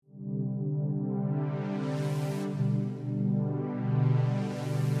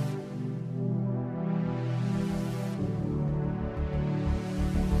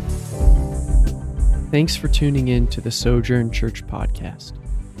Thanks for tuning in to the Sojourn Church podcast.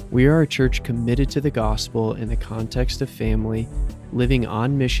 We are a church committed to the gospel in the context of family, living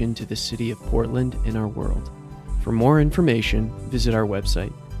on mission to the city of Portland and our world. For more information, visit our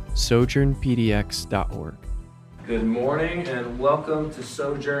website, sojournpdx.org. Good morning and welcome to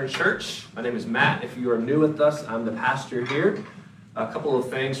Sojourn Church. My name is Matt. If you are new with us, I'm the pastor here. A couple of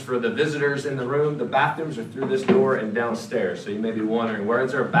things for the visitors in the room. The bathrooms are through this door and downstairs. So you may be wondering, where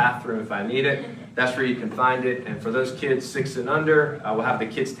is there a bathroom if I need it? That's where you can find it. And for those kids 6 and under, we'll have the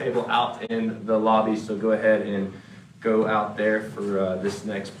kids table out in the lobby. So go ahead and go out there for this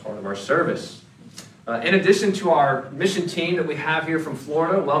next part of our service. In addition to our mission team that we have here from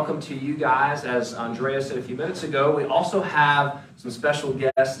Florida, welcome to you guys. As Andrea said a few minutes ago, we also have some special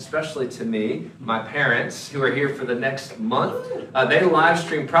guests, especially to me, my parents, who are here for the next month. They live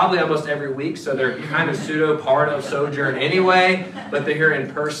stream probably almost every week, so they're kind of pseudo part of Sojourn anyway, but they're here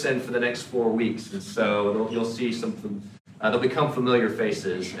in person for the next 4 weeks. And so you'll see they'll become familiar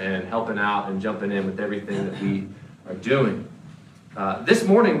faces and helping out and jumping in with everything that we are doing. This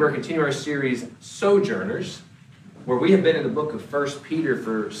morning, we're continuing our series, Sojourners, where we have been in the book of 1 Peter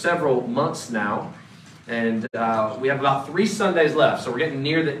for several months now, and we have about 3 Sundays left, so we're getting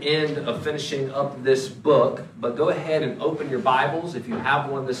near the end of finishing up this book, but go ahead and open your Bibles, if you have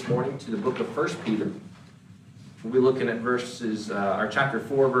one this morning, to the book of 1 Peter. We'll be looking at chapter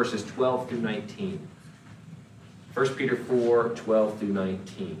 4, verses 12 through 19. 1 Peter 4, 12 through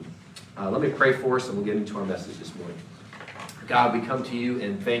 19. Let me pray for us, and we'll get into our message this morning. God, we come to you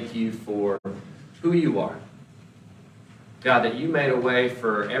and thank you for who you are. God, that you made a way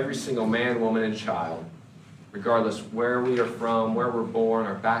for every single man, woman, and child, regardless where we are from, where we're born,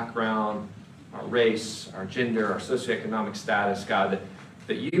 our background, our race, our gender, our socioeconomic status, God,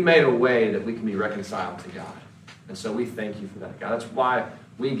 that you made a way that we can be reconciled to God. And so we thank you for that, God. That's why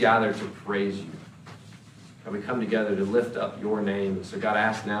we gather to praise you. God, we come together to lift up your name. And so God, I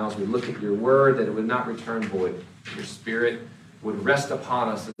ask now as we look at your word that it would not return void. Your spirit would rest upon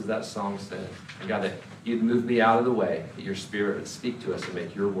us, as that song said. And God, that you'd move me out of the way, that your spirit would speak to us and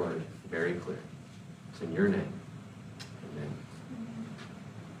make your word very clear. It's in your name. Amen.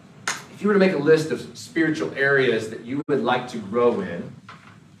 If you were to make a list of spiritual areas that you would like to grow in,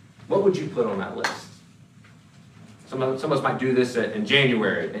 what would you put on that list? Some of us might do this in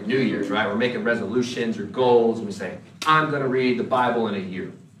January, at New Year's, right? We're making resolutions or goals, and we say, I'm going to read the Bible in a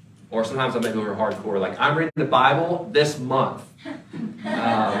year. Or sometimes I'm maybe a little hardcore, like, I'm reading the Bible this month.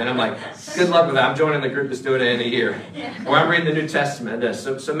 And I'm like, good luck with that. I'm joining the group that's doing it in a year. Or I'm reading the New Testament.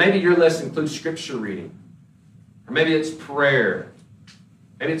 So maybe your list includes scripture reading. Or maybe it's prayer.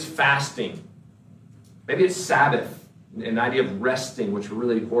 Maybe it's fasting. Maybe it's Sabbath, an idea of resting, which we're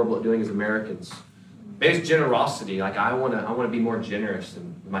really horrible at doing as Americans. Maybe it's generosity. Like, I want to be more generous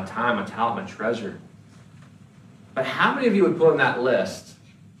in my time, my talent, my treasure. But how many of you would put on that list,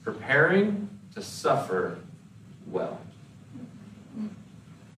 preparing to suffer well?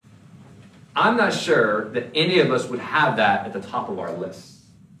 I'm not sure that any of us would have that at the top of our list.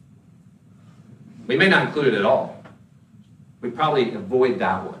 We may not include it at all. We'd probably avoid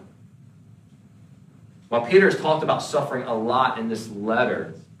that one. While Peter has talked about suffering a lot in this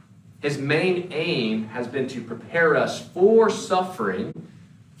letter, his main aim has been to prepare us for suffering,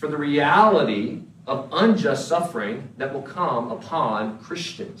 for the reality of unjust suffering that will come upon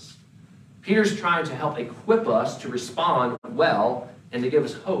Christians. Peter's trying to help equip us to respond well and to give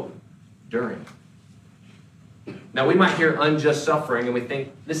us hope during. Now, we might hear unjust suffering and we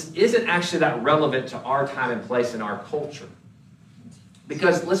think this isn't actually that relevant to our time and place in our culture.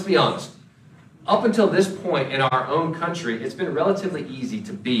 Because, let's be honest, up until this point in our own country, it's been relatively easy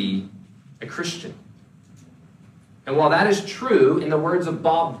to be a Christian. And while that is true, in the words of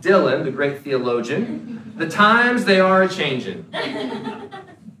Bob Dylan, the great theologian, the times they are a-changin'.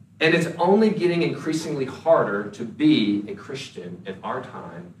 And it's only getting increasingly harder to be a Christian in our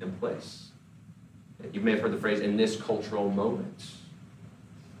time and place. You may have heard the phrase, in this cultural moment.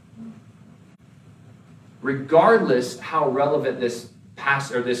 Regardless how relevant this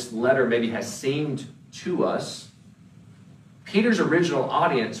letter maybe has seemed to us, Peter's original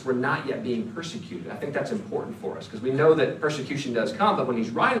audience were not yet being persecuted. I think that's important for us because we know that persecution does come, but when he's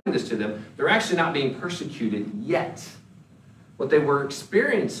writing this to them, they're actually not being persecuted yet. What they were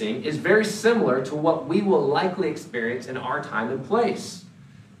experiencing is very similar to what we will likely experience in our time and place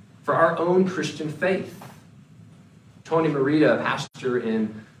for our own Christian faith. Tony Merida, a pastor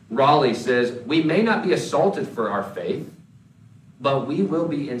in Raleigh, says, we may not be assaulted for our faith, but we will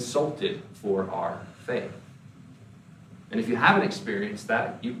be insulted for our faith. And if you haven't experienced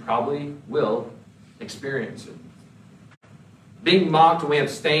that, you probably will experience it. Being mocked when we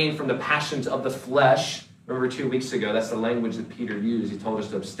abstain from the passions of the flesh. Remember 2 weeks ago, that's the language that Peter used. He told us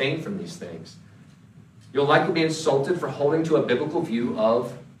to abstain from these things. You'll likely be insulted for holding to a biblical view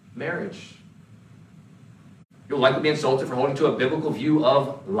of marriage. You'll likely be insulted for holding to a biblical view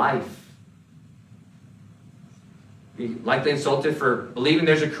of life. You'll be likely insulted for believing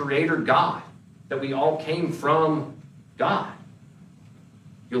there's a creator God, that we all came from God.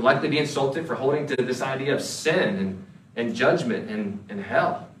 You'll likely be insulted for holding to this idea of sin and judgment and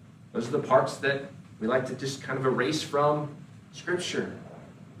hell. Those are the parts that we like to just kind of erase from Scripture.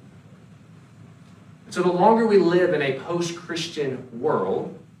 And so the longer we live in a post-Christian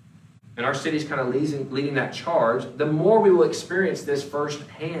world, and our city's kind of leading that charge, the more we will experience this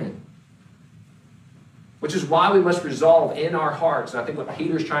firsthand. Which is why we must resolve in our hearts, and I think what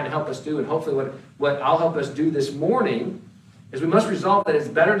Peter's trying to help us do, and hopefully what I'll help us do this morning, is we must resolve that it's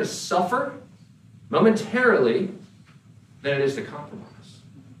better to suffer momentarily than it is to compromise,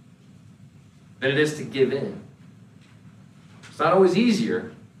 than it is to give in. It's not always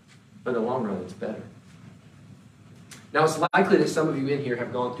easier, but in the long run, it's better. Now, it's likely that some of you in here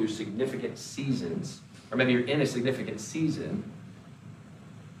have gone through significant seasons, or maybe you're in a significant season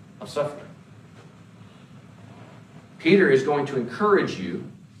of suffering. Peter is going to encourage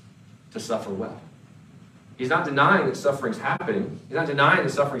you to suffer well. He's not denying that suffering's happening. He's not denying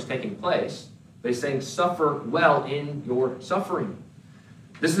that suffering's taking place. But he's saying suffer well in your suffering.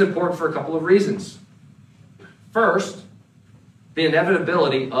 This is important for a couple of reasons. First, the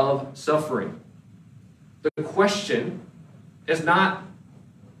inevitability of suffering. The question is not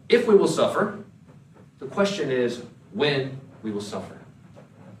if we will suffer. The question is when we will suffer.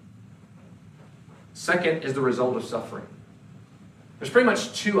 Second is the result of suffering. There's pretty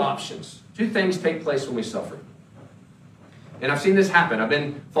much two options. Two things take place when we suffer. And I've seen this happen. I've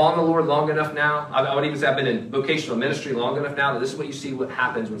been following the Lord long enough now. I would even say I've been in vocational ministry long enough now that this is what you see what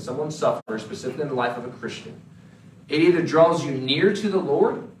happens when someone suffers, specifically in the life of a Christian. It either draws you near to the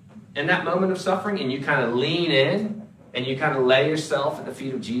Lord in that moment of suffering, and you kind of lean in, and you kind of lay yourself at the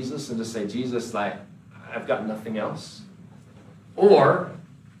feet of Jesus and just say, Jesus, like, I've got nothing else. Or,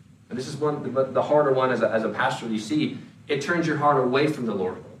 and this is the harder one as a pastor, you see, it turns your heart away from the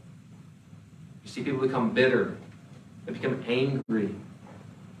Lord. You see people become bitter. They become angry.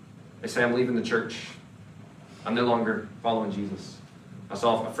 They say, I'm leaving the church. I'm no longer following Jesus. I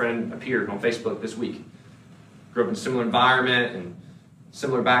saw a friend appear on Facebook this week. Grew up in a similar environment and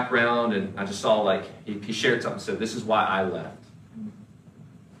similar background, and I just saw like he shared something and said, this is why I left.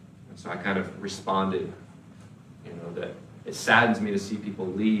 And so I kind of responded, that it saddens me to see people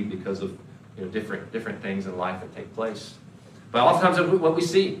leave because of different things in life that take place. But oftentimes what we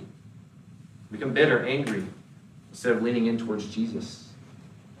see, we become bitter, angry, instead of leaning in towards Jesus.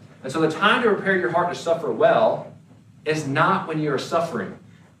 And so the time to prepare your heart to suffer well is not when you're suffering.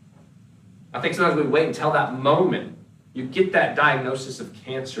 I think sometimes we wait until that moment. You get that diagnosis of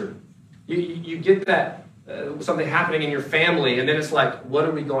cancer. You get that something happening in your family, and then it's like, what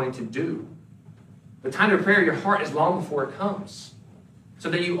are we going to do? The time to prepare your heart is long before it comes, so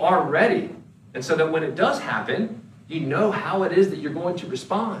that you are ready, and so that when it does happen, you know how it is that you're going to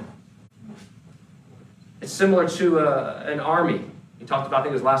respond. It's similar to an army. We talked about, I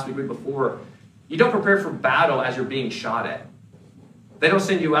think it was last week before. You don't prepare for battle as you're being shot at. They don't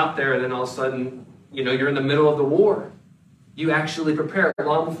send you out there and then all of a sudden, you're in the middle of the war. You actually prepare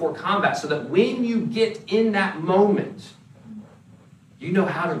long before combat so that when you get in that moment, you know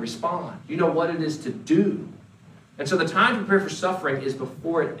how to respond. You know what it is to do. And so the time to prepare for suffering is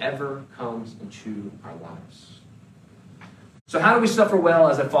before it ever comes into our lives. So how do we suffer well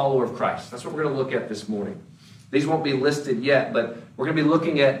as a follower of Christ? That's what we're going to look at this morning. These won't be listed yet, but we're going to be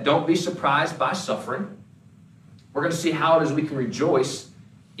looking at don't be surprised by suffering. We're going to see how it is we can rejoice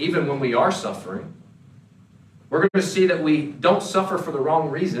even when we are suffering. We're going to see that we don't suffer for the wrong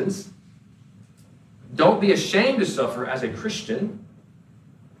reasons. Don't be ashamed to suffer as a Christian.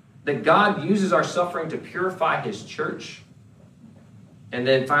 That God uses our suffering to purify His church. And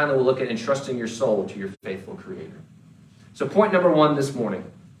then finally, we'll look at entrusting your soul to your faithful Creator. So point number one this morning,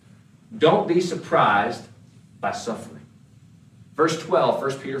 don't be surprised by suffering. Verse 12,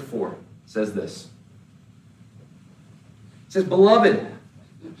 1 Peter 4 says this. It says, Beloved,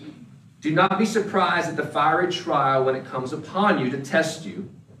 do not be surprised at the fiery trial when it comes upon you to test you,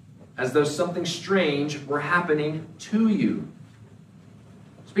 as though something strange were happening to you.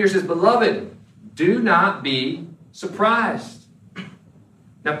 So Peter says, Beloved, do not be surprised.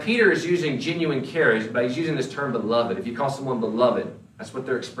 Now, Peter is using genuine care, but he's using this term beloved. If you call someone beloved, that's what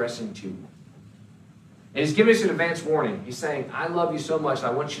they're expressing to you. And he's giving us an advance warning. He's saying, I love you so much,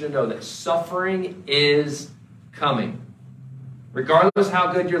 I want you to know that suffering is coming. Regardless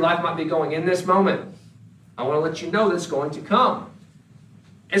how good your life might be going in this moment, I want to let you know that's going to come.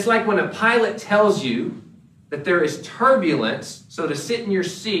 It's like when a pilot tells you that there is turbulence, so to sit in your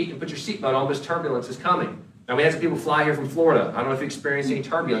seat and put your seatbelt on, because turbulence is coming. Now, we had some people fly here from Florida. I don't know if you experienced any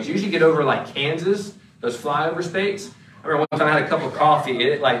turbulence. You usually get over like Kansas, those flyover states. I remember one time I had a cup of coffee.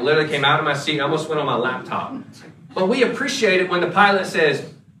 It like literally came out of my seat and almost went on my laptop. But we appreciate it when the pilot says,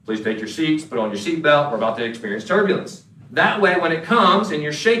 please take your seats, put on your seatbelt. We're about to experience turbulence. That way, when it comes and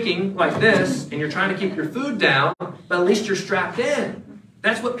you're shaking like this and you're trying to keep your food down, but at least you're strapped in.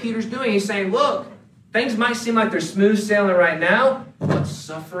 That's what Peter's doing. He's saying, look, things might seem like they're smooth sailing right now, but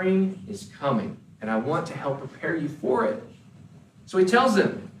suffering is coming. And I want to help prepare you for it. So he tells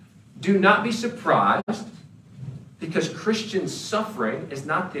them, do not be surprised, because Christian suffering is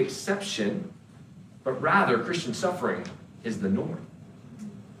not the exception, but rather Christian suffering is the norm.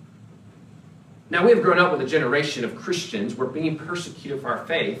 Now, we have grown up with a generation of Christians where being persecuted for our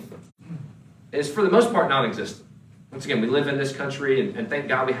faith is, for the most part, non-existent. Once again, we live in this country, and thank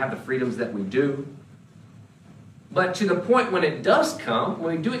God we have the freedoms that we do. But to the point when it does come,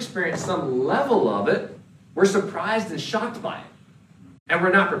 when we do experience some level of it, we're surprised and shocked by it. And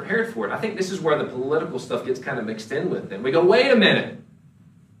we're not prepared for it. I think this is where the political stuff gets kind of mixed in with it. We go, wait a minute.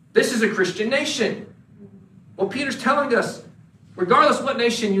 This is a Christian nation. Well, Peter's telling us, regardless of what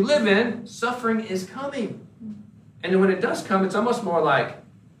nation you live in, suffering is coming. And then when it does come, it's almost more like,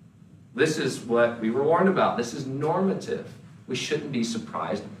 this is what we were warned about. This is normative. We shouldn't be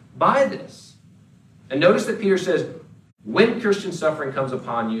surprised by this. And notice that Peter says, when Christian suffering comes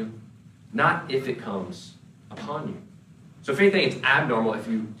upon you, not if it comes upon you. So if anything, it's abnormal if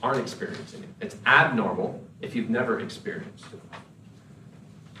you aren't experiencing it. It's abnormal if you've never experienced it.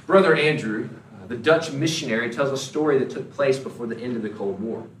 Brother Andrew, the Dutch missionary, tells a story that took place before the end of the Cold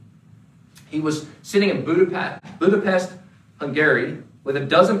War. He was sitting in Budapest, Hungary, with a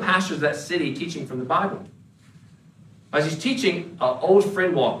dozen pastors of that city teaching from the Bible. As he's teaching, an old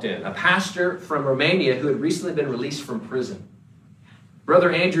friend walked in, a pastor from Romania who had recently been released from prison.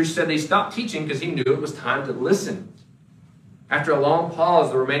 Brother Andrew said they stopped teaching because he knew it was time to listen. After a long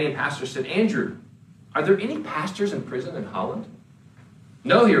pause, the Romanian pastor said, Andrew, are there any pastors in prison in Holland?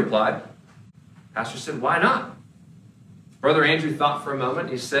 No, he replied. Pastor said, why not? Brother Andrew thought for a moment.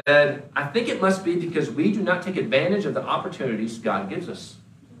 He said, I think it must be because we do not take advantage of the opportunities God gives us.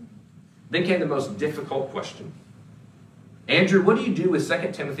 Then came the most difficult question. Andrew, what do you do with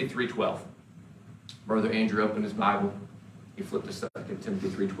 2 Timothy 3:12? Brother Andrew opened his Bible. He flipped to 2 Timothy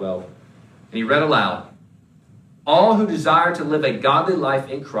 3:12. And he read aloud, all who desire to live a godly life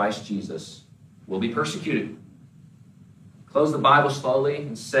in Christ Jesus will be persecuted. Closed the Bible slowly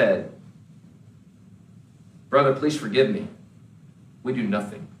and said, brother, please forgive me. We do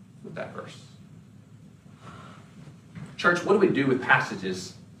nothing with that verse. Church, what do we do with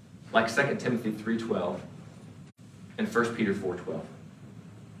passages like 2 Timothy 3:12 and 1 Peter 4:12?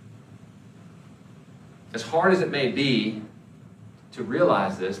 As hard as it may be to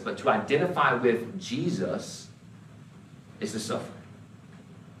realize this, but to identify with Jesus is to suffer.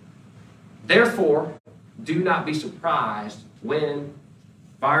 Therefore, do not be surprised when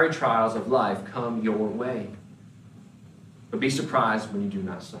fiery trials of life come your way. But be surprised when you do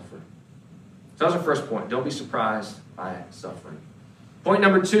not suffer. So that's our first point. Don't be surprised by suffering. Point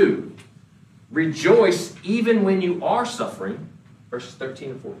number 2. Rejoice even when you are suffering. Verses 13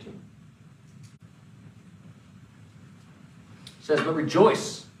 and 14. It says, but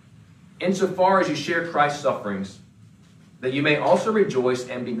rejoice insofar as you share Christ's sufferings, that you may also rejoice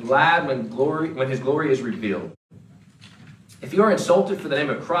and be glad when his glory is revealed. If you are insulted for the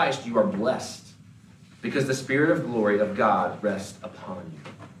name of Christ, you are blessed, because the Spirit of glory of God rests upon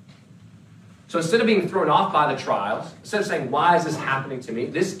you. So instead of being thrown off by the trials, instead of saying, why is this happening to me?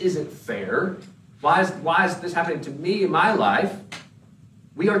 This isn't fair. Why is this happening to me in my life?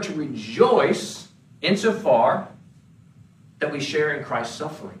 We are to rejoice insofar that we share in Christ's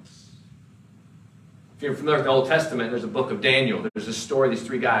sufferings. If you're familiar with the Old Testament, there's a book of Daniel. There's a story of these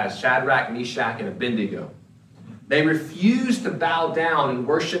 3 guys, Shadrach, Meshach, and Abednego. They refused to bow down and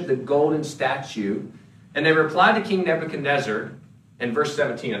worship the golden statue, and they replied to King Nebuchadnezzar in verse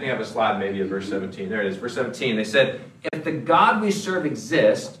 17. I think I have a slide maybe of verse 17. There it is, verse 17. They said, if the God we serve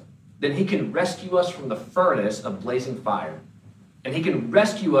exists, then he can rescue us from the furnace of blazing fire, and he can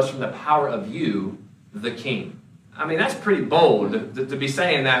rescue us from the power of you, the king. I mean, that's pretty bold to be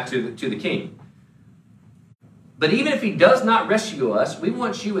saying that to the king. But even if he does not rescue us, we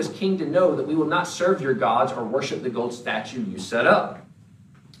want you as king to know that we will not serve your gods or worship the gold statue you set up.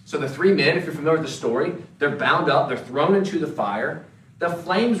 So the 3 men, if you're familiar with the story, they're bound up, they're thrown into the fire. The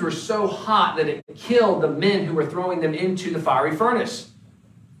flames were so hot that it killed the men who were throwing them into the fiery furnace.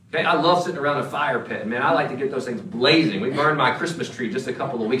 Okay, I love sitting around a fire pit. Man, I like to get those things blazing. We burned my Christmas tree just a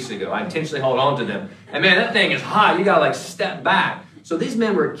couple of weeks ago. I intentionally hold on to them. And man, that thing is hot. You got to like step back. So these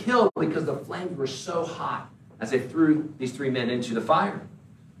men were killed because the flames were so hot as they threw these 3 men into the fire.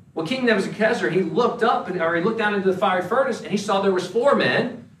 Well, King Nebuchadnezzar, he looked down into the fiery furnace and he saw there was 4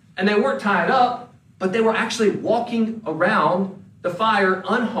 men and they weren't tied up, but they were actually walking around the fire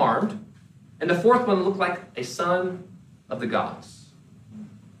unharmed, and the 4th one looked like a son of the gods.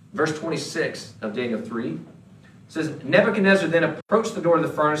 Verse 26 of Daniel 3 says, Nebuchadnezzar then approached the door of the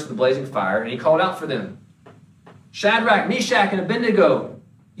furnace of the blazing fire, and he called out for them, Shadrach, Meshach, and Abednego,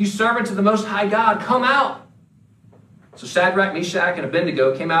 you servants of the Most High God, come out. So Shadrach, Meshach, and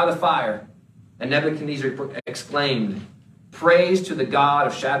Abednego came out of the fire, and Nebuchadnezzar exclaimed, Praise to the God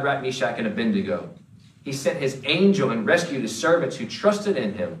of Shadrach, Meshach, and Abednego. He sent his angel and rescued his servants who trusted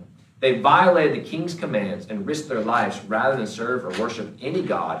in him. They violated the king's commands and risked their lives rather than serve or worship any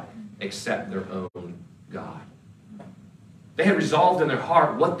god except their own God. They had resolved in their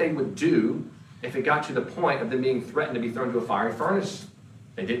heart what they would do if it got to the point of them being threatened to be thrown into a fiery furnace.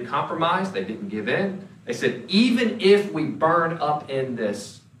 They didn't compromise. They didn't give in. They said, even if we burn up in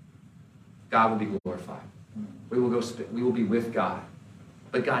this, God will be glorified. We will be with God.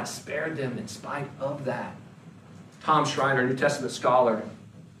 But God spared them in spite of that. Tom Schreiner, New Testament scholar,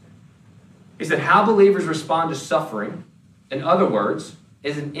 he said, how believers respond to suffering, in other words,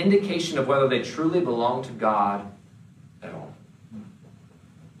 is an indication of whether they truly belong to God at all.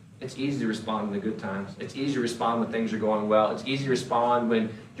 It's easy to respond in the good times. It's easy to respond when things are going well. It's easy to respond when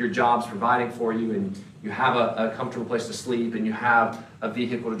your job's providing for you and you have a comfortable place to sleep and you have a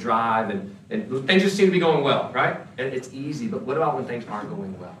vehicle to drive and things just seem to be going well, right? And it's easy, but what about when things aren't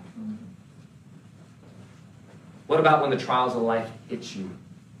going well? What about when the trials of life hit you?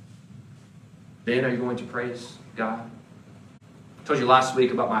 Then are you going to praise God? I told you last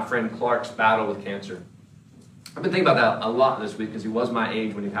week about my friend Clark's battle with cancer. I've been thinking about that a lot this week because he was my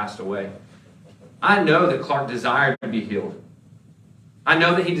age when he passed away. I know that Clark desired to be healed. I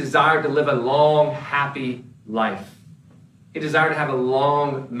know that he desired to live a long, happy life. He desired to have a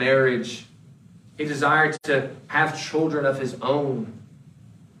long marriage. He desired to have children of his own.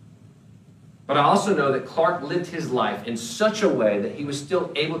 But I also know that Clark lived his life in such a way that he was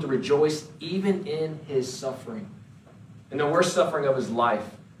still able to rejoice even in his suffering. In the worst suffering of his life,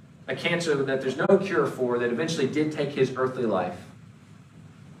 a cancer that there's no cure for that eventually did take his earthly life.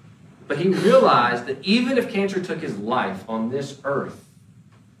 But he realized that even if cancer took his life on this earth,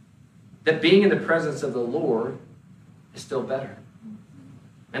 that being in the presence of the Lord is still better.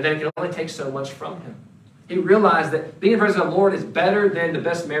 And that it can only take so much from him. He realized that being in the presence of the Lord is better than the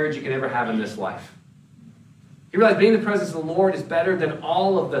best marriage you can ever have in this life. He realized being in the presence of the Lord is better than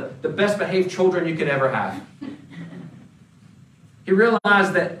all of the best behaved children you can ever have. He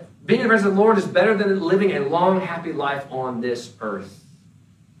realized that being in the presence of the Lord is better than living a long, happy life on this earth.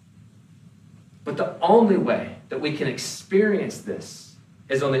 But the only way that we can experience this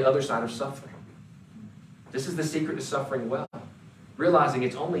is on the other side of suffering. This is the secret to suffering well. Realizing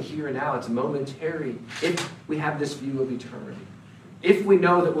it's only here and now, it's momentary, if we have this view of eternity. If we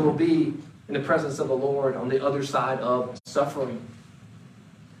know that we'll be in the presence of the Lord on the other side of suffering.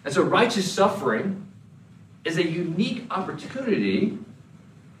 And so righteous suffering is a unique opportunity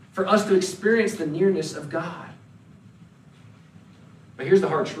for us to experience the nearness of God. But here's the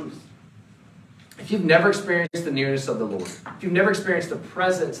hard truth. If you've never experienced the nearness of the Lord, if you've never experienced the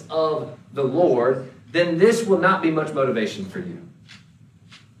presence of the Lord, then this will not be much motivation for you.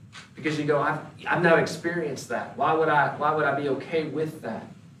 Because you go, I've never experienced that. Why would I be okay with that?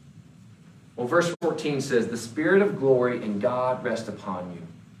 Well, verse 14 says, the Spirit of glory and God rest upon you.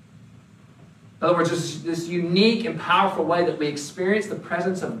 In other words, this unique and powerful way that we experience the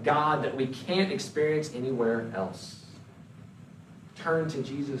presence of God that we can't experience anywhere else. Turn to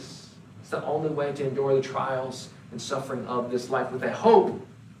Jesus. It's the only way to endure the trials and suffering of this life with a hope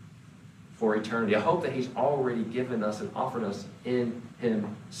for eternity. A hope that He's already given us and offered us in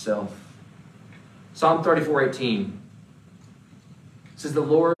Himself. Psalm 34:18 says, the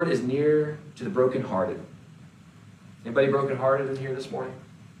Lord is near to the brokenhearted. Anybody brokenhearted in here this morning?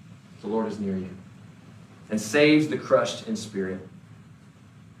 The Lord is near you and saves the crushed in spirit.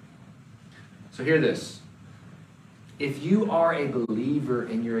 So hear this. If you are a believer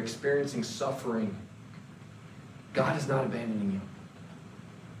and you're experiencing suffering, God is not abandoning you.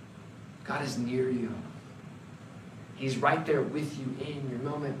 God is near you. He's right there with you in your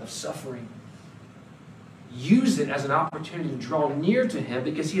moment of suffering. Use it as an opportunity to draw near to Him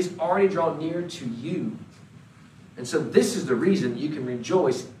because He has already drawn near to you. And so this is the reason you can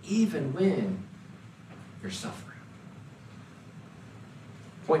rejoice even when you're suffering.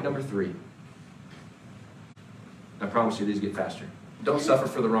 Point number 3. I promise you these get faster. Don't suffer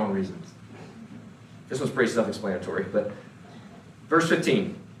for the wrong reasons. This one's pretty self-explanatory, but verse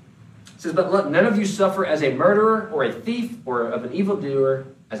 15 says, "But let none of you suffer as a murderer or a thief or of an evildoer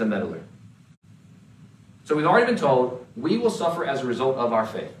as a meddler." So we've already been told we will suffer as a result of our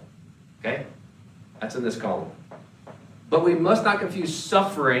faith. Okay? That's in this column. But we must not confuse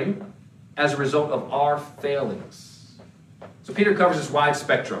suffering as a result of our failings. So Peter covers this wide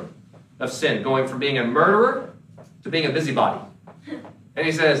spectrum of sin, going from being a murderer to being a busybody. And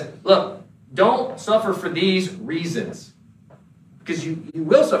he says, look, don't suffer for these reasons. Because you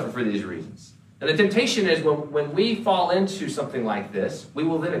will suffer for these reasons. And the temptation is when we fall into something like this, we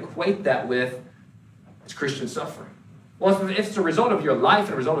will then equate that with it's Christian suffering. Well, if it's a result of your life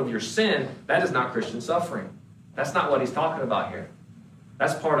and a result of your sin, that is not Christian suffering. That's not what he's talking about here.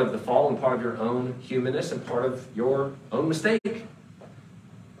 That's part of the fall and part of your own humanness and part of your own mistake.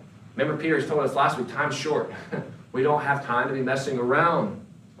 Remember, Peter's told us last week, time's short. We don't have time to be messing around.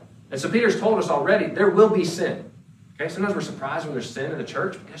 And so Peter's told us already, there will be sin. Okay, sometimes we're surprised when there's sin in the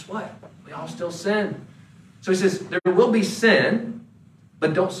church, but guess what? We all still sin. So he says, there will be sin,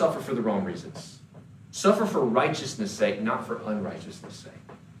 but don't suffer for the wrong reasons. Suffer for righteousness' sake, not for unrighteousness' sake.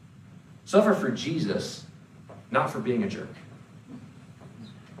 Suffer for Jesus, not for being a jerk.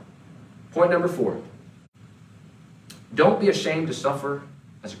 Point number 4. Don't be ashamed to suffer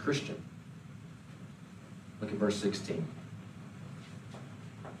as a Christian. Look at verse 16.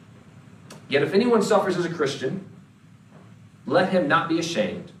 Yet if anyone suffers as a Christian, let him not be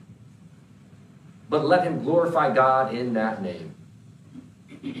ashamed, but let him glorify God in that name.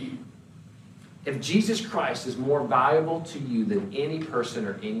 If Jesus Christ is more valuable to you than any person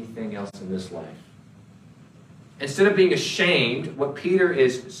or anything else in this life, instead of being ashamed, what Peter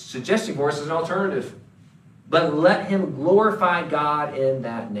is suggesting for us is an alternative. But let him glorify God in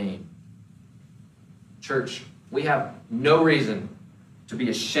that name. Church, we have no reason to be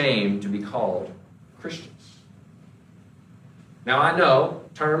ashamed to be called Christians. Now I know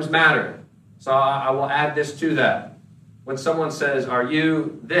terms matter, so I will add this to that. When someone says, are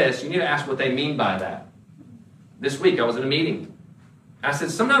you this? You need to ask what they mean by that. This week I was in a meeting. I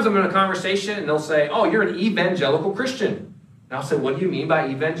said, sometimes I'm in a conversation and they'll say, oh, you're an evangelical Christian. And I'll say, what do you mean by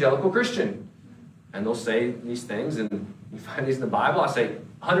evangelical Christian? And they'll say these things, and you find these in the Bible. I say,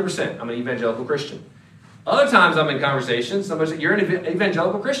 100%, I'm an evangelical Christian. Other times I'm in conversations, somebody says, you're an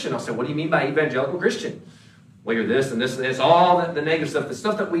evangelical Christian. I'll say, what do you mean by evangelical Christian? Well, you're this and this and this, all the negative stuff, the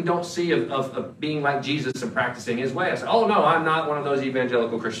stuff that we don't see of being like Jesus and practicing his way. I say, oh, no, I'm not one of those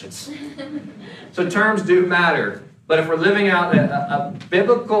evangelical Christians. So terms do matter. But if we're living out a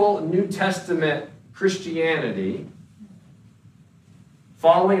biblical New Testament Christianity,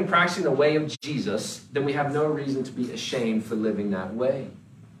 following and practicing the way of Jesus, then we have no reason to be ashamed for living that way.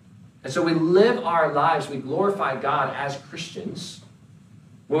 And so we live our lives, we glorify God as Christians,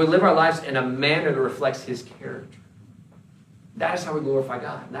 when we live our lives in a manner that reflects his character. That is how we glorify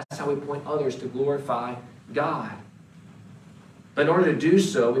God. And that's how we point others to glorify God. But in order to do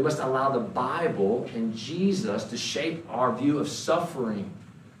so, we must allow the Bible and Jesus to shape our view of suffering,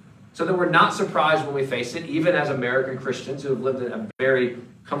 so that we're not surprised when we face it, even as American Christians who have lived a very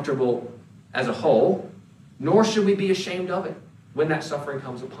comfortable as a whole, nor should we be ashamed of it when that suffering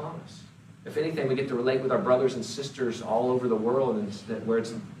comes upon us. If anything, we get to relate with our brothers and sisters all over the world, and where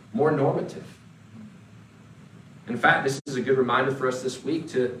it's more normative. In fact, this is a good reminder for us this week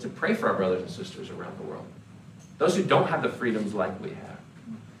to pray for our brothers and sisters around the world. Those who don't have the freedoms like we have.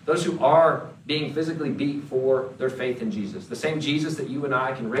 Those who are being physically beat for their faith in Jesus. The same Jesus that you and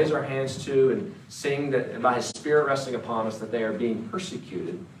I can raise our hands to and sing that by his Spirit resting upon us, that they are being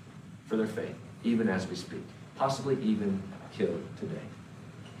persecuted for their faith, even as we speak. Possibly even killed today.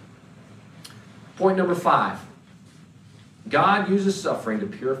 Point number 5. God uses suffering to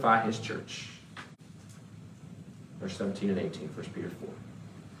purify his church. Verse 17 and 18, 1 Peter 4.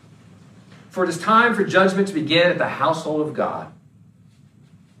 For it is time for judgment to begin at the household of God.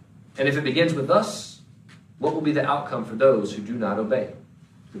 And if it begins with us, what will be the outcome for those who do not obey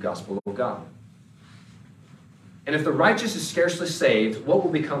the gospel of God? And if the righteous is scarcely saved, what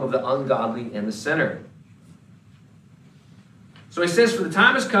will become of the ungodly and the sinner? So he says, for the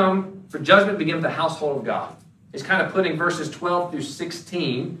time has come for judgment to begin with the household of God. He's kind of putting verses 12 through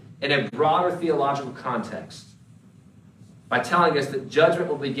 16 in a broader theological context by telling us that judgment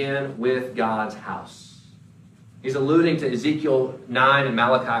will begin with God's house. He's alluding to Ezekiel 9 and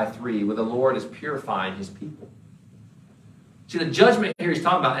Malachi 3, where the Lord is purifying his people. See, the judgment here he's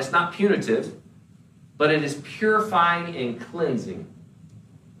talking about, it's not punitive, but it is purifying and cleansing.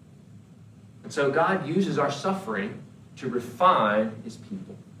 And so God uses our suffering to refine his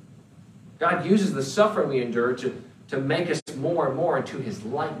people. God uses the suffering we endure to make us more and more into his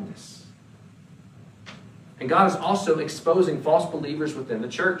likeness. And God is also exposing false believers within the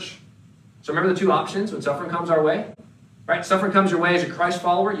church. So remember the two options when suffering comes our way? Right? Suffering comes your way as a Christ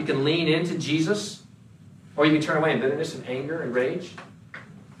follower. You can lean into Jesus, or you can turn away in bitterness and anger and rage.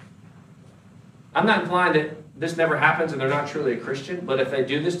 I'm not implying that this never happens and they're not truly a Christian, but if they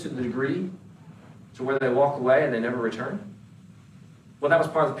do this to the degree to where they walk away and they never return, well, that was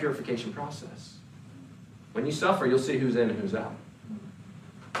part of the purification process. When you suffer, you'll see who's in and who's out.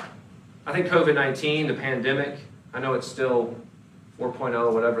 I think COVID-19, the pandemic, I know it's still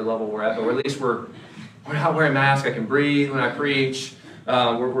 4.0, whatever level we're at, but at least we're not wearing masks. I can breathe when I preach.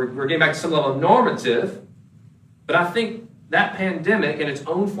 We're getting back to some level of normative. But I think that pandemic, in its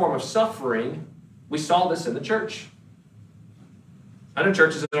own form of suffering, we saw this in the church. I know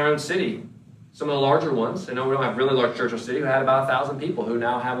churches in our own city, some of the larger ones. I know we don't have really large church or city who had about 1,000 people who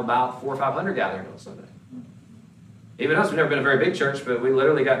now have about 400 or 500 gathering on Sunday. Even us, we've never been a very big church, but we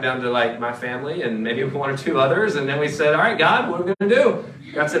literally got down to like my family and maybe one or two others, and then we said, all right, God, what are we going to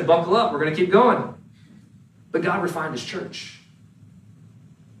do? God said, buckle up, we're going to keep going. But God refined his church.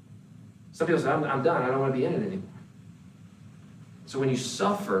 Some people say, I'm done, I don't want to be in it anymore. So when you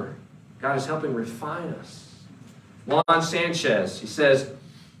suffer, God is helping refine us. Juan Sanchez, he says,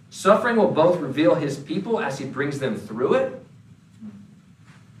 suffering will both reveal his people as he brings them through it.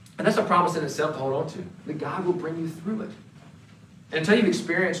 And that's a promise in itself to hold on to, that God will bring you through it. And until you've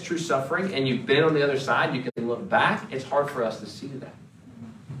experienced true suffering and you've been on the other side, you can look back, it's hard for us to see that.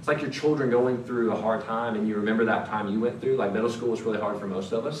 It's like your children going through a hard time and you remember that time you went through, like middle school was really hard for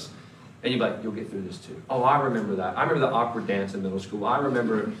most of us. And you're like, you'll get through this too. Oh, I remember that. I remember the awkward dance in middle school. I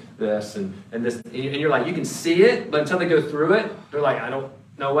remember this and this. And you're like, you can see it, but until they go through it, they're like,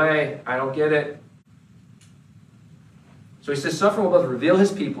 no way, I don't get it. So he says, suffering will both reveal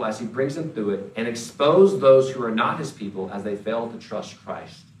his people as he brings them through it and expose those who are not his people as they fail to trust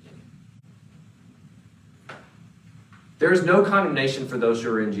Christ. There is no condemnation for those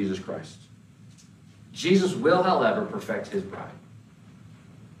who are in Jesus Christ. Jesus will, however, perfect his bride.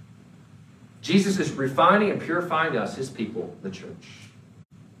 Jesus is refining and purifying us, his people, the church.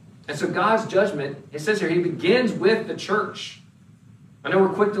 And so God's judgment, it says here, he begins with the church. I know we're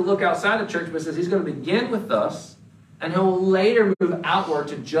quick to look outside the church, but it says he's going to begin with us, and he'll later move outward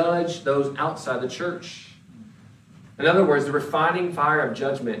to judge those outside the church. In other words, the refining fire of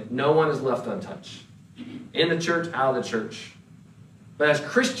judgment, no one is left untouched. In the church, out of the church. But as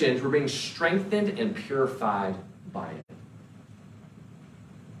Christians, we're being strengthened and purified by it.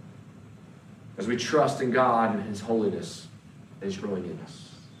 As we trust in God and his holiness that is growing in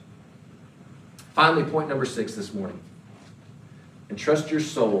us. Finally, point number 6 this morning. Entrust your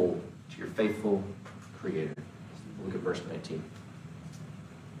soul to your faithful Creator. Look at verse 19.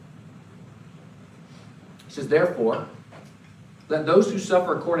 It says, therefore, let those who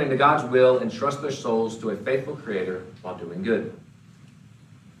suffer according to God's will entrust their souls to a faithful Creator while doing good.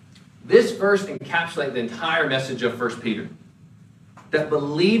 This verse encapsulates the entire message of 1 Peter. That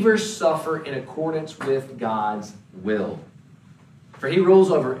believers suffer in accordance with God's will. For he rules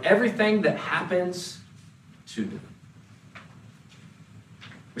over everything that happens to them.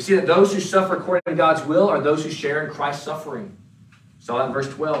 We see that those who suffer according to God's will are those who share in Christ's suffering. Saw that in verse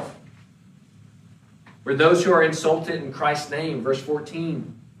 12. We're those who are insulted in Christ's name, verse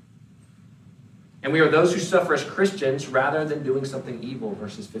 14. And we are those who suffer as Christians rather than doing something evil,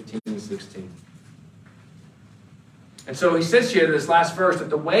 verses 15 and 16. And so he says here in this last verse that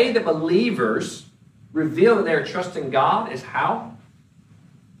the way that believers reveal that they are trusting God is how?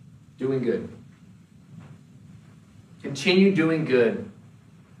 Doing good. Continue doing good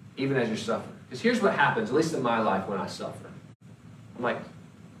even as you suffer. Because here's what happens, at least in my life when I suffer. I'm like,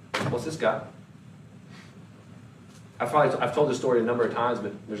 what's this got? I've told this story a number of times,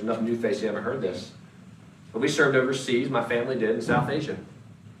 but there's enough new face you haven't heard this. But we served overseas, my family did, in South Asia.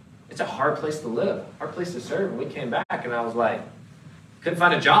 It's a hard place to live, hard place to serve. And we came back and I was like, couldn't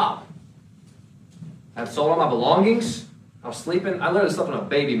find a job. I had sold all my belongings. I was sleeping. I literally slept on a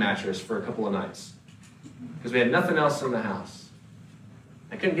baby mattress for a couple of nights because we had nothing else in the house.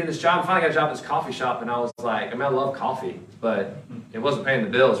 I couldn't get this job. I finally got a job at this coffee shop, and I was like, I mean, I love coffee, but it wasn't paying the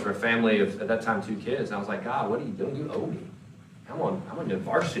bills for a family of, at that time, 2 kids. And I was like, God, what are you doing? You owe me. I'm on the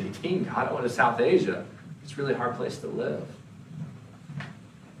varsity team, God. I went to South Asia. It's a really hard place to live.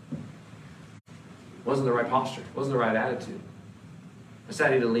 It wasn't the right posture. It wasn't the right attitude. I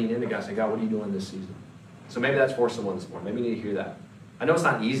decided to lean into God and say, God, what are you doing this season? So maybe that's for someone this morning. Maybe you need to hear that. I know it's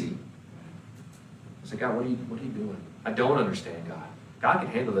not easy. said, God, what are you doing? I don't understand, God. God can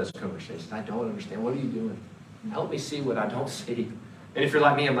handle those conversations. I don't understand. What are you doing? Help me see what I don't see. And if you're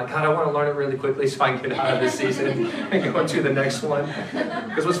like me, I'm like, God, I want to learn it really quickly so I can get out of this season and go into the next one.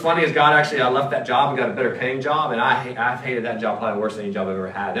 Because what's funny is I left that job and got a better paying job, and I've hated that job probably worse than any job I've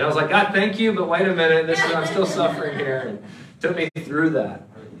ever had. And I was like, God, thank you, but wait a minute, I'm still suffering here. And it took me through that.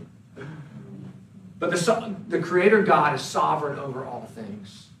 But the Creator God is sovereign over all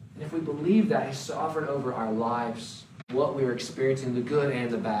things. And if we believe that, He's sovereign over our lives, what we are experiencing, the good and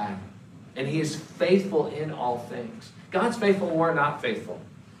the bad. And He is faithful in all things. God's faithful when we're not faithful.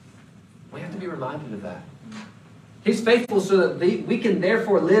 We have to be reminded of that. He's faithful so that we can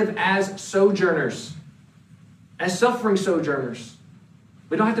therefore live as sojourners, as suffering sojourners.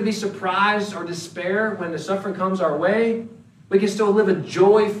 We don't have to be surprised or despair when the suffering comes our way. We can still live a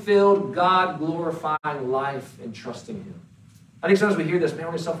joy-filled, God-glorifying life and trusting Him. I think sometimes we hear this, man,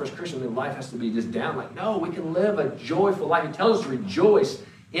 when we suffer as Christians, then life has to be just down. Like, no, we can live a joyful life. He tells us to rejoice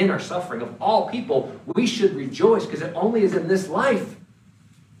in our suffering. Of all people, we should rejoice because it only is in this life.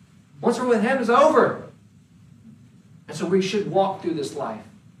 Once we're with Him, it's over. And so we should walk through this life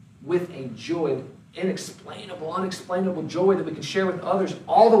with a joy, inexplainable, unexplainable joy that we can share with others,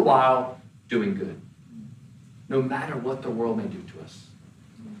 all the while doing good, no matter what the world may do to us.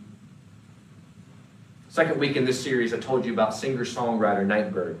 Second week in this series, I told you about singer-songwriter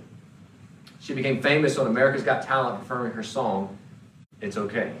Nightbirde. She became famous on America's Got Talent performing her song, It's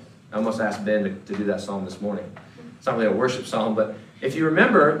Okay. I almost asked Ben to do that song this morning. It's not really a worship song, but if you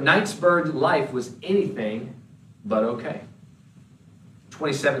remember, Nightbirde's life was anything but okay.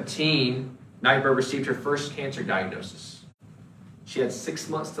 2017, Nightbirde received her first cancer diagnosis. She had 6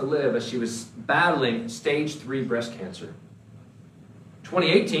 months to live as she was battling stage 3 breast cancer.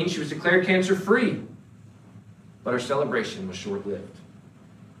 2018, she was declared cancer-free, but her celebration was short-lived.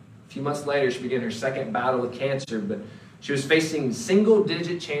 A few months later, she began her second battle with cancer, but she was facing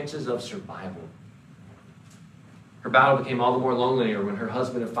single-digit chances of survival. Her battle became all the more lonelier when her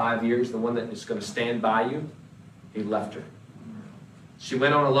husband of 5 years, the one that is going to stand by you, he left her. She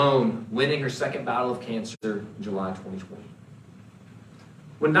went on alone, winning her second battle of cancer in July 2020.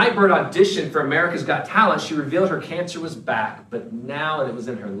 When Nightbirde auditioned for America's Got Talent, she revealed her cancer was back, but now it was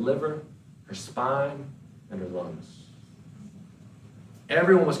in her liver, her spine, and her lungs.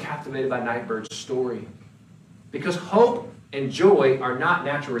 Everyone was captivated by Nightbirde's story because hope and joy are not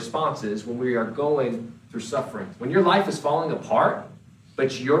natural responses when we are going through suffering. When your life is falling apart,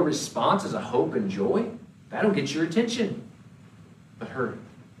 but your response is a hope and joy, that'll get your attention. But her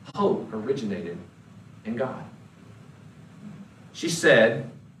hope originated in God. She said,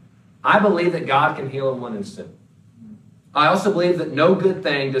 I believe that God can heal in one instant. I also believe that no good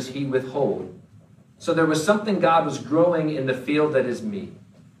thing does He withhold. So there was something God was growing in the field that is me.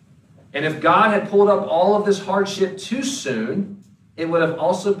 And if God had pulled up all of this hardship too soon, it would have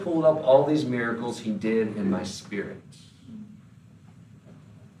also pulled up all these miracles He did in my spirit.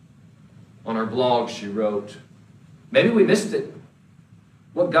 On her blog, she wrote, maybe we missed it.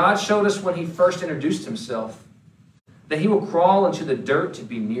 What God showed us when He first introduced Himself, that He will crawl into the dirt to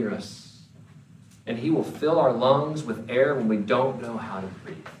be near us, and He will fill our lungs with air when we don't know how to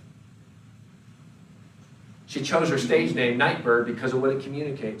breathe. She chose her stage name, Nightbirde, because of what it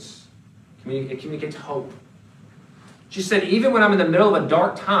communicates. It communicates hope. She said, even when I'm in the middle of a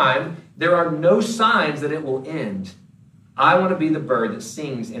dark time, there are no signs that it will end. I want to be the bird that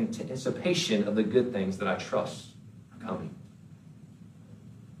sings in anticipation of the good things that I trust are coming.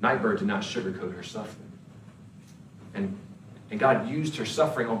 Nightbirde did not sugarcoat her suffering. And God used her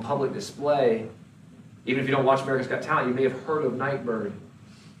suffering on public display. Even if you don't watch America's Got Talent, you may have heard of Nightbirde.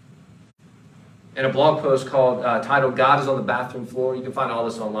 In a blog post titled God is on the Bathroom Floor, you can find all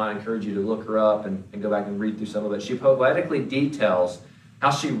this online. I encourage you to look her up and go back and read through some of it. She poetically details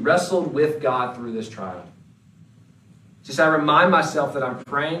how she wrestled with God through this trial. She said, I remind myself that I'm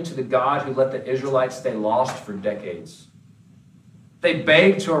praying to the God who let the Israelites stay lost for decades. They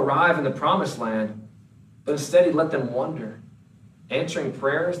begged to arrive in the promised land, but instead He let them wander, answering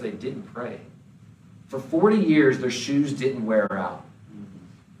prayers they didn't pray. For 40 years, their shoes didn't wear out.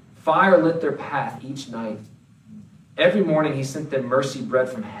 Fire lit their path each night. Every morning He sent them mercy bread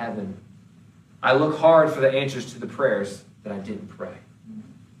from heaven. I look hard for the answers to the prayers that I didn't pray.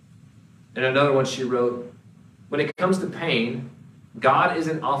 And another one she wrote, when it comes to pain, God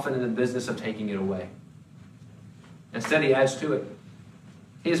isn't often in the business of taking it away. Instead, He adds to it.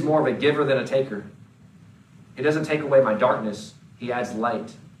 He is more of a giver than a taker. He doesn't take away my darkness. He adds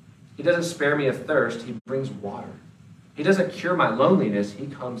light. He doesn't spare me of thirst. He brings water. He doesn't cure my loneliness. He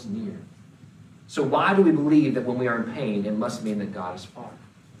comes near. So why do we believe that when we are in pain, it must mean that God is far?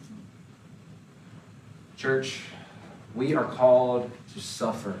 Church, we are called to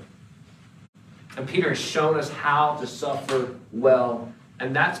suffer. And Peter has shown us how to suffer well.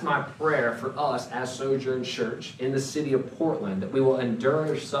 And that's my prayer for us as Sojourn Church in the city of Portland, that we will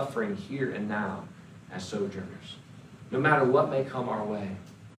endure suffering here and now as sojourners. No matter what may come our way,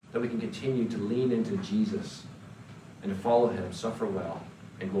 that we can continue to lean into Jesus and to follow him, suffer well,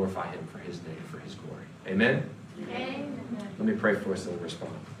 and glorify him for his name, for his glory. Amen? Amen. Let me pray for us and we'll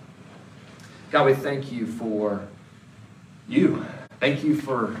respond. God, we thank you for you. Thank you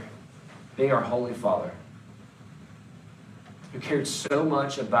for being our Holy Father, who cared so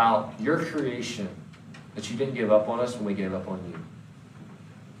much about your creation that you didn't give up on us when we gave up on you.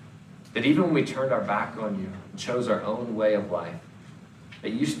 That even when we turned our back on you and chose our own way of life,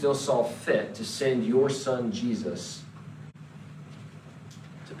 that you still saw fit to send your Son, Jesus,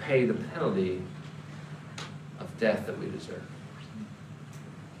 to pay the penalty of death that we deserve.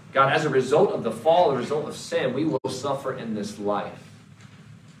 God, as a result of the fall, as a result of sin, we will suffer in this life.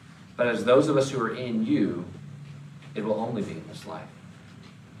 But as those of us who are in you, it will only be in this life.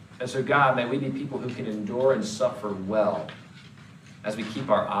 And so, God, may we be people who can endure and suffer well as we keep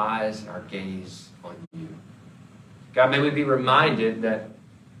our eyes and our gaze on you. God, may we be reminded that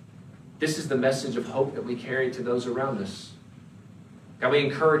this is the message of hope that we carry to those around us. God, we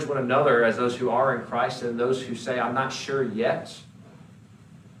encourage one another as those who are in Christ and those who say, I'm not sure yet,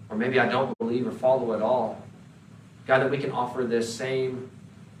 or maybe I don't believe or follow at all. God, that we can offer this same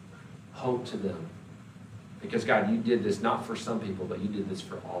hope to them. Because, God, you did this not for some people, but you did this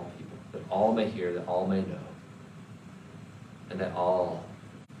for all people. That all may hear, that all may know. And that all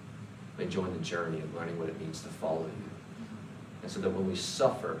may join the journey of learning what it means to follow you. And so that when we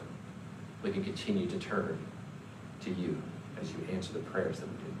suffer, we can continue to turn to you as you answer the prayers that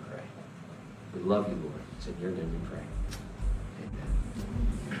we do pray. We love you, Lord. It's in your name we pray. Amen.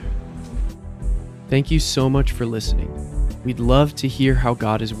 Thank you so much for listening. We'd love to hear how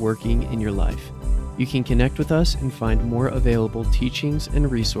God is working in your life. You can connect with us and find more available teachings and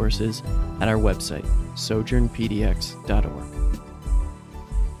resources at our website, sojournpdx.org.